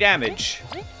 20 damage.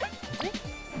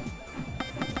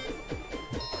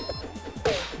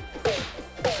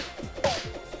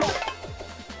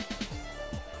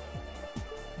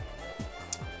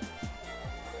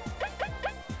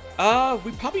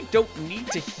 We probably don't need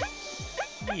to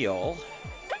heal.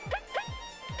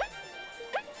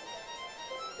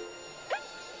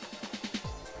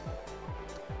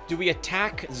 Do we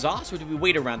attack Zos, or do we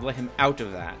wait around to let him out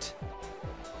of that?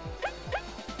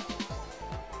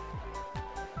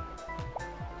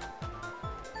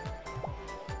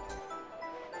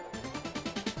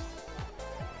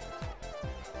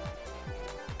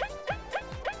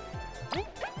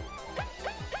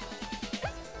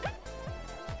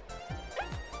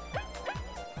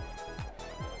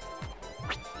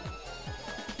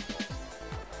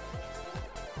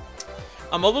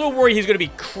 I'm a little worried he's gonna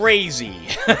be crazy.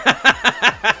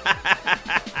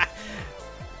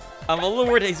 I'm a little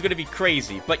worried he's gonna be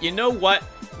crazy, but you know what?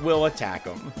 We'll attack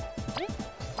him.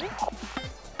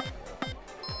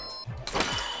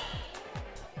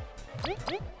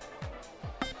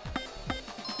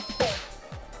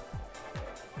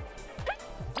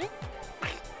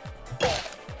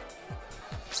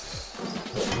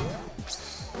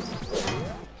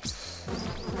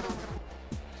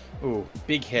 Ooh,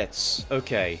 big hits.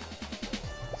 Okay.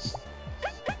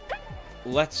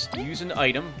 Let's use an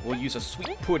item. We'll use a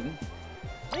sweet pudding.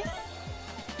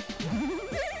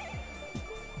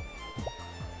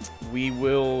 We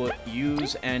will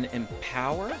use an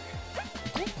empower.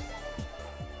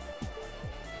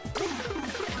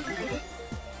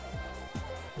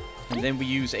 And then we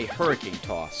use a hurricane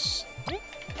toss.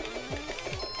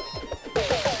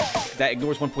 That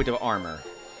ignores 1 point of armor.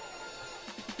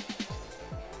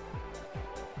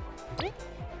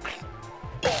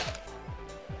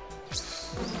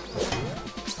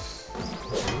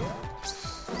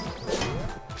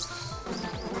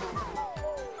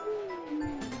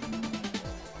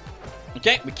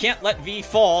 Okay, we can't let V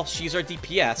fall. She's our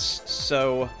DPS,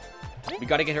 so we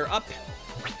gotta get her up.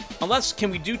 Unless, can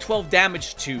we do 12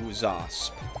 damage to Zosp?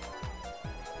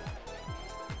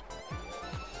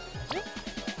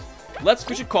 Let's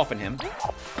Richard Coffin him.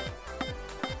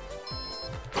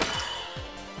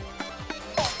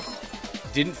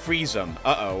 Didn't freeze him.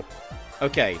 Uh-oh.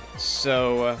 Okay,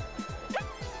 so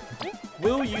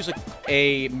we'll use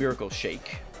a Miracle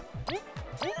Shake.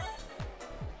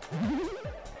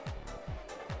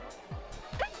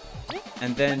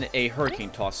 And then a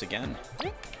Hurricane Toss again.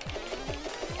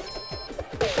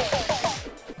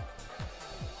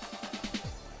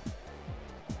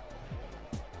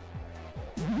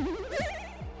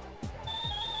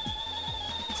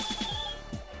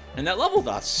 And that leveled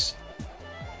us.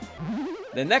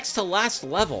 The next to last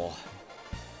level.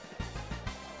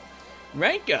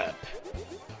 Rank up.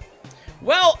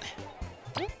 Well,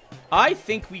 I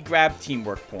think we grab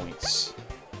teamwork points.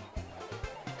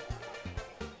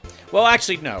 Well,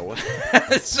 actually, no.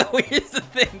 So here's the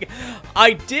thing.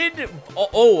 I did...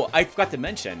 Oh, I forgot to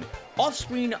mention.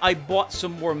 Off-screen, I bought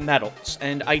some more medals.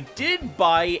 And I did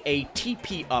buy a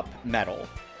TP up medal,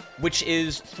 which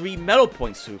is 3 medal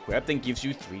points to equip and gives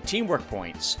you 3 teamwork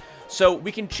points. So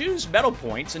we can choose medal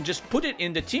points and just put it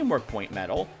in the teamwork point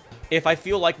medal if I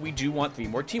feel like we do want 3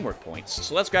 more teamwork points.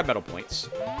 So let's grab medal points.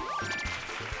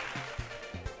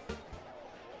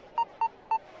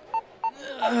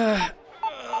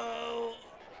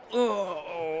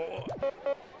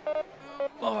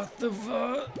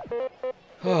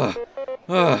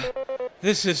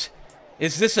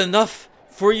 Is this enough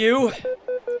for you?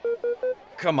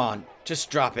 Come on, just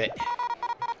drop it.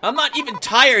 I'm not even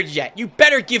tired yet. You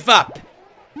better give up.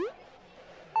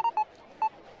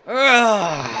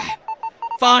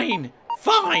 Fine,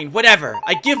 whatever.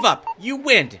 I give up. You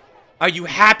win. Are you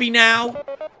happy now?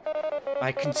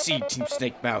 I concede, Team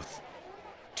Snakemouth.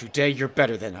 Today you're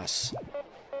better than us.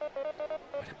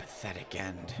 What a pathetic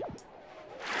end.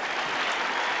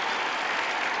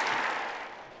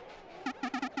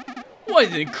 What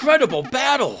an incredible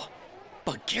battle!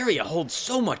 Bugaria holds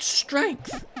so much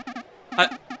strength.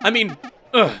 I mean,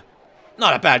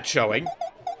 not a bad showing.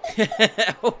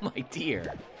 Oh my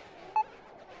dear.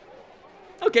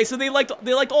 Okay, so they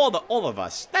liked all of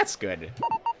us. That's good.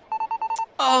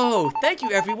 Oh, thank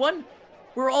you everyone.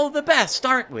 We're all the best,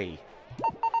 aren't we?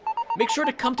 Make sure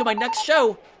to come to my next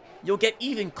show. You'll get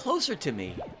even closer to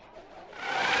me.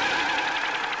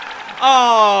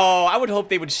 Oh, I would hope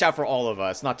they would shout for all of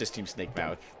us, not just Team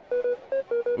Snakemouth.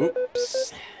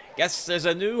 Oops. Guess there's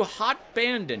a new hot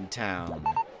band in town.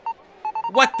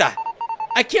 What the?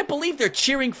 I can't believe they're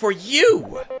cheering for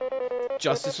you!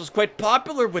 Justice was quite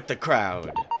popular with the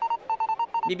crowd.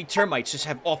 Maybe termites just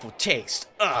have awful taste.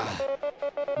 Ugh.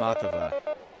 Madhava,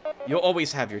 you'll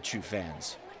always have your true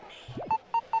fans.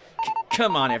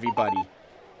 Come on, everybody.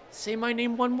 Say my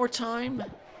name one more time.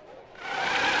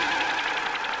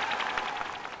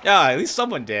 Yeah, at least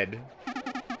someone did.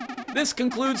 This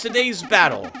concludes today's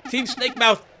battle. Team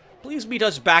Snakemouth, please meet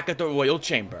us back at the Royal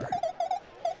Chamber.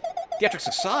 Theatrics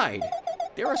aside,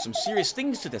 there are some serious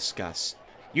things to discuss.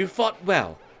 You fought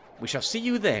well. We shall see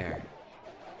you there.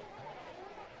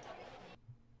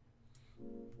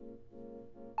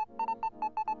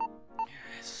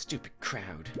 Stupid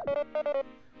crowd.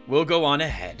 We'll go on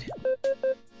ahead.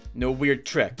 No weird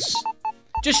tricks.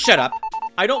 Just shut up.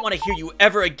 I don't want to hear you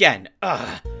ever again.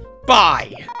 Ugh.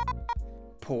 Bye.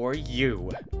 Poor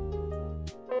you.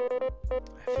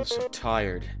 I feel so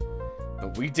tired.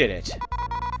 But we did it.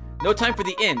 No time for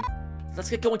the inn. Let's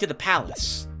get going to the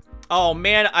palace. Oh,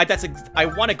 man, I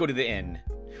want to go to the inn.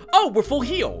 Oh, we're full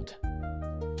healed.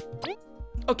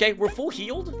 Okay, we're full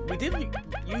healed. We did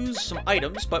use some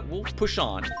items, but we'll push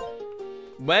on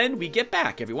when we get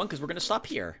back, everyone, because we're going to stop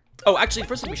here. Oh, actually, the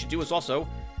first thing we should do is also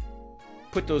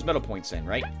put those metal points in,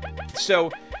 right?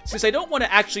 So, since I don't want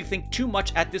to actually think too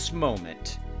much at this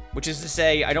moment, which is to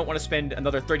say, I don't want to spend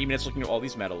another 30 minutes looking at all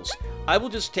these metals, I will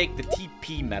just take the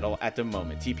TP metal at the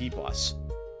moment, TP plus.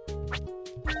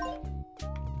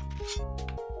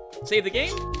 Save the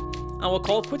game, and we'll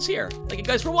call it quits here. Thank you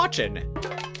guys for watching.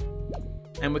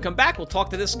 And when we come back, we'll talk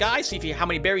to this guy, see how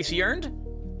many berries he earned.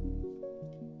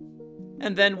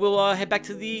 And then we'll head back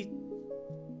to the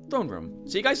throne room.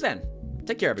 See you guys then.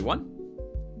 Take care, everyone.